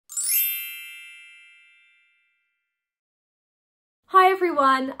Hi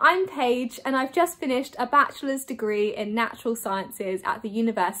everyone, I'm Paige and I've just finished a bachelor's degree in natural sciences at the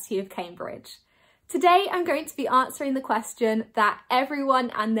University of Cambridge. Today I'm going to be answering the question that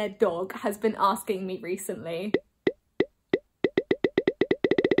everyone and their dog has been asking me recently.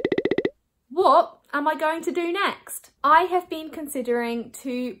 What am I going to do next? I have been considering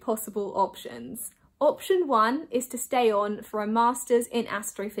two possible options. Option 1 is to stay on for a master's in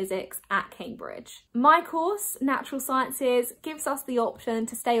astrophysics at Cambridge. My course, Natural Sciences, gives us the option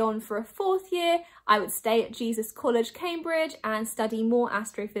to stay on for a 4th year. I would stay at Jesus College, Cambridge and study more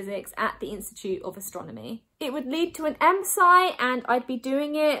astrophysics at the Institute of Astronomy. It would lead to an MSci and I'd be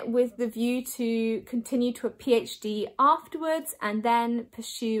doing it with the view to continue to a PhD afterwards and then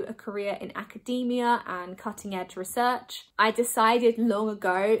pursue a career in academia and cutting edge research. I decided long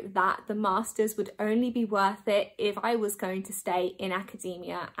ago that the masters would only be worth it if I was going to stay in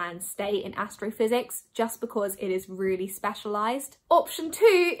academia and stay in astrophysics just because it is really specialised. Option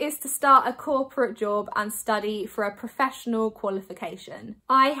 2 is to start a corporate job and study for a professional qualification.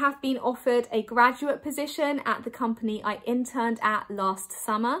 I have been offered a graduate position at the company I interned at last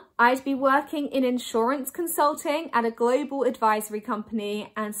summer. I'd be working in insurance consulting at a global advisory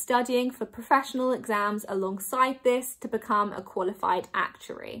company and studying for professional exams alongside this to become a qualified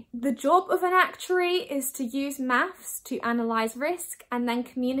actuary. The job of an actuary is to use maths to analyse risk and then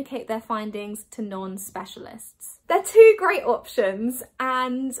communicate their findings to non-specialists. They're two great options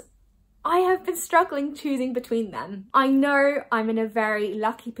and I have been struggling choosing between them. I know I'm in a very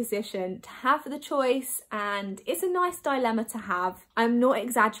lucky position to have the choice and it's a nice dilemma to have. I'm not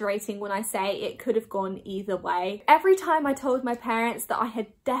exaggerating when I say it could have gone either way. Every time I told my parents that I had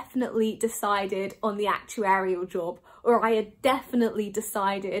definitely decided on the actuarial job or I had definitely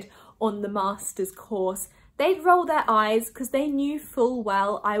decided on the master's course, they'd roll their eyes because they knew full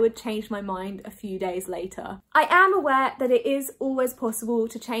well I would change my mind a few days later. I am aware that it is always possible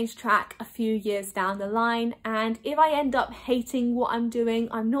to change track a few years down the line, and if I end up hating what I'm doing,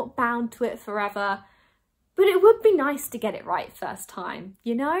 I'm not bound to it forever. But it would be nice to get it right first time,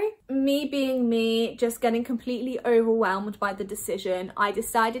 you know? Me being me, just getting completely overwhelmed by the decision, I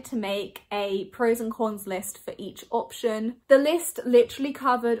decided to make a pros and cons list for each option. The list literally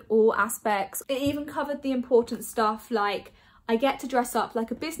covered all aspects. It even covered the important stuff like I get to dress up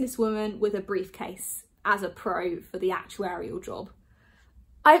like a businesswoman with a briefcase as a pro for the actuarial job.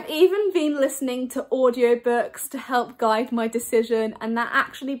 I've even been listening to audiobooks to help guide my decision, and that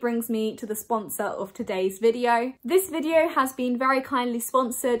actually brings me to the sponsor of today's video. This video has been very kindly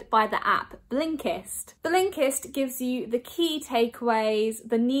sponsored by the app Blinkist. Blinkist gives you the key takeaways,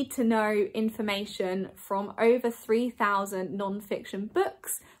 the need to know information from over 3,000 non-fiction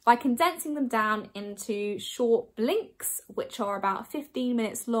books by condensing them down into short blinks, which are about 15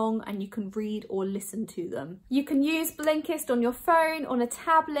 minutes long, and you can read or listen to them. You can use Blinkist on your phone, on a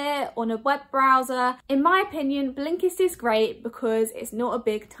tablet, on a web browser. In my opinion, Blinkist is great because it's not a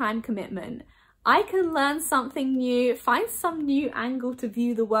big time commitment. I can learn something new, find some new angle to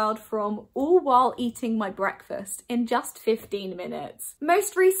view the world from, all while eating my breakfast in just 15 minutes.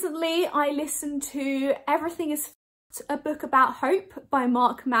 Most recently, I listened to Everything is a book about hope by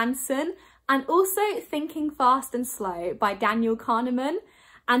Mark Manson, and also Thinking Fast and Slow by Daniel Kahneman.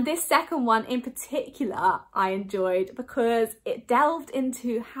 And this second one in particular I enjoyed because it delved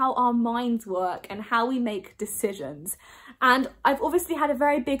into how our minds work and how we make decisions. And I've obviously had a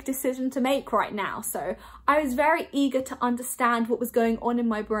very big decision to make right now, so I was very eager to understand what was going on in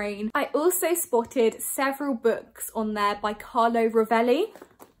my brain. I also spotted several books on there by Carlo Rovelli,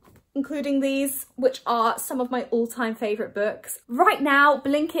 including these, which are some of my all-time favourite books. Right now,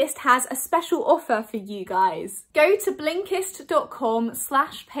 Blinkist has a special offer for you guys. Go to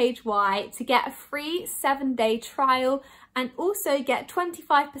blinkist.com/PageY to get a free 7-day trial and also get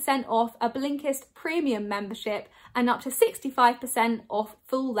 25% off a Blinkist premium membership and up to 65% off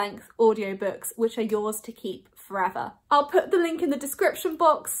full-length audiobooks, which are yours to keep forever. I'll put the link in the description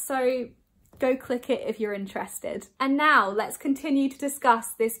box, so go click it if you're interested. And now let's continue to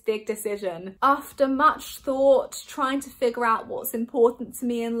discuss this big decision. After much thought, trying to figure out what's important to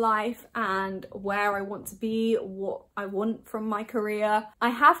me in life and where I want to be, what I want from my career, I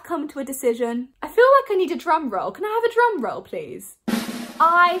have come to a decision. I feel like I need a drum roll. Can I have a drum roll, please?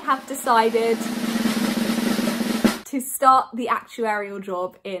 I have decided to start the actuarial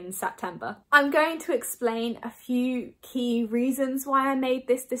job in September. I'm going to explain a few key reasons why I made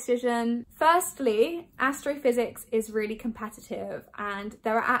this decision. Firstly, astrophysics is really competitive and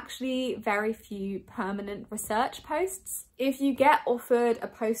there are actually very few permanent research posts. If you get offered a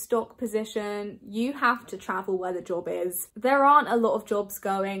postdoc position, you have to travel where the job is. There aren't a lot of jobs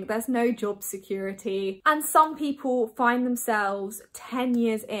going, there's no job security, and some people find themselves 10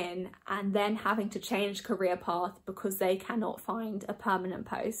 years in and then having to change career path because they cannot find a permanent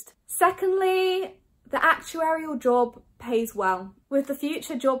post. Secondly, the actuarial job pays well. With the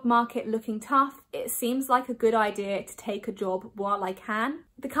future job market looking tough, it seems like a good idea to take a job while I can.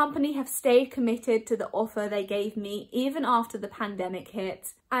 The company have stayed committed to the offer they gave me even after the pandemic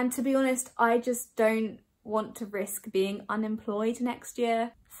hit. And to be honest, I just don't want to risk being unemployed next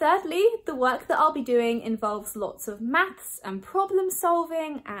year. Thirdly, the work that I'll be doing involves lots of maths and problem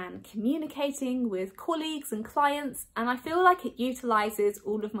solving and communicating with colleagues and clients, and I feel like it utilises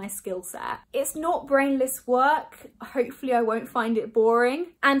all of my skill set. It's not brainless work, hopefully I won't find it boring,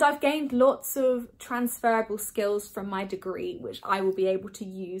 and I've gained lots of transferable skills from my degree which I will be able to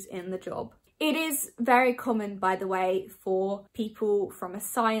use in the job. It is very common, by the way, for people from a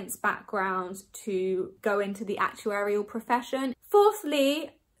science background to go into the actuarial profession.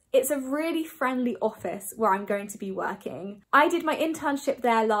 Fourthly, it's a really friendly office where I'm going to be working. I did my internship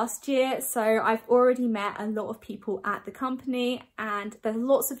there last year, so I've already met a lot of people at the company and there's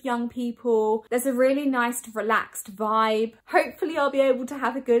lots of young people. There's a really nice relaxed vibe. Hopefully I'll be able to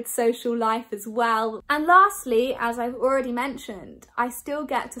have a good social life as well. And lastly, as I've already mentioned, I still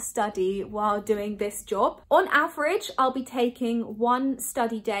get to study while doing this job. On average, I'll be taking 1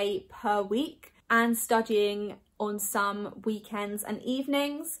 study day per week and studying on some weekends and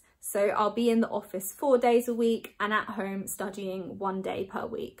evenings. So I'll be in the office 4 days a week and at home studying 1 day per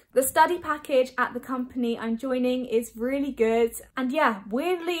week. The study package at the company I'm joining is really good. And yeah,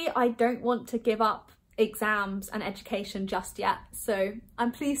 weirdly, I don't want to give up exams and education just yet. So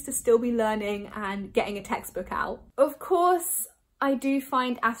I'm pleased to still be learning and getting a textbook out. Of course, I do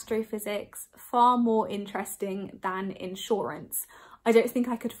find astrophysics far more interesting than insurance. I don't think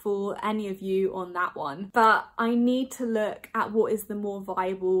I could fool any of you on that one, but I need to look at what is the more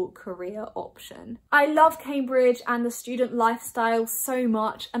viable career option. I love Cambridge and the student lifestyle so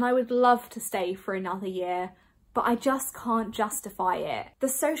much, and I would love to stay for another year, but I just can't justify it. The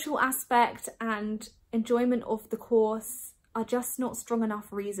social aspect and enjoyment of the course are just not strong enough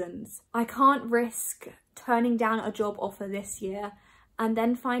reasons. I can't risk turning down a job offer this year and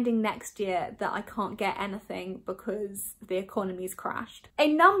then finding next year that I can't get anything because the economy's crashed.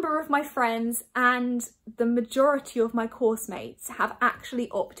 A number of my friends and the majority of my course mates have actually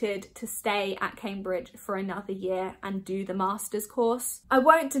opted to stay at Cambridge for another year and do the master's course. I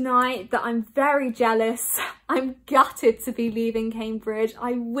won't deny that I'm very jealous. I'm gutted to be leaving Cambridge.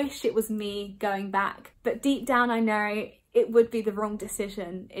 I wish it was me going back, but deep down I know it would be the wrong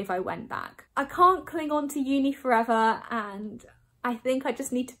decision if I went back. I can't cling on to uni forever, and I think I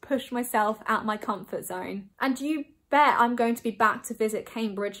just need to push myself out my comfort zone. And you bet I'm going to be back to visit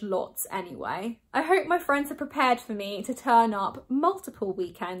Cambridge lots anyway. I hope my friends are prepared for me to turn up multiple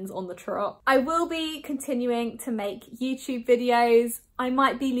weekends on the trot. I will be continuing to make YouTube videos. I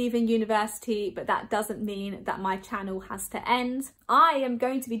might be leaving university, but that doesn't mean that my channel has to end. I am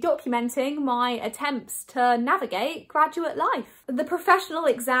going to be documenting my attempts to navigate graduate life. The professional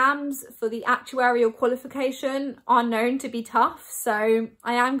exams for the actuarial qualification are known to be tough, so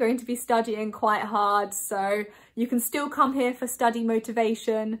I am going to be studying quite hard, so you can still come here for study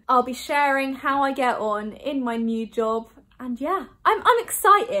motivation. I'll be sharing how I get on in my new job. And yeah, I'm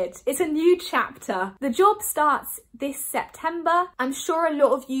excited. It's a new chapter. The job starts this September. I'm sure a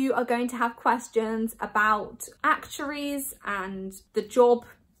lot of you are going to have questions about actuaries and the job.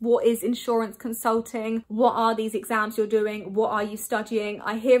 What is insurance consulting? What are these exams you're doing? What are you studying?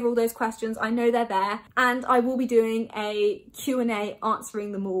 I hear all those questions. I know they're there, and I will be doing a Q&A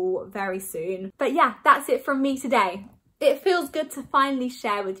answering them all very soon. But yeah, that's it from me today. It feels good to finally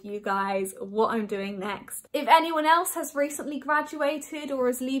share with you guys what I'm doing next. If anyone else has recently graduated or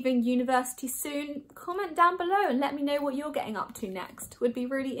is leaving university soon, comment down below and let me know what you're getting up to next. Would be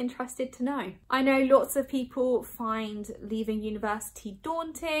really interested to know. I know lots of people find leaving university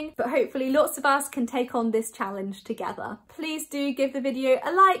daunting, but hopefully lots of us can take on this challenge together. Please do give the video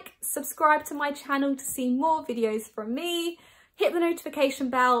a like, subscribe to my channel to see more videos from me, hit the notification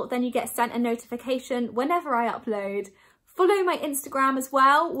bell, then you get sent a notification whenever I upload. Follow my Instagram as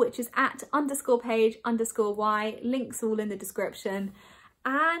well, which is @_Paige_Y, links all in the description.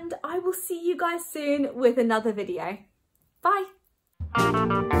 And I will see you guys soon with another video. Bye!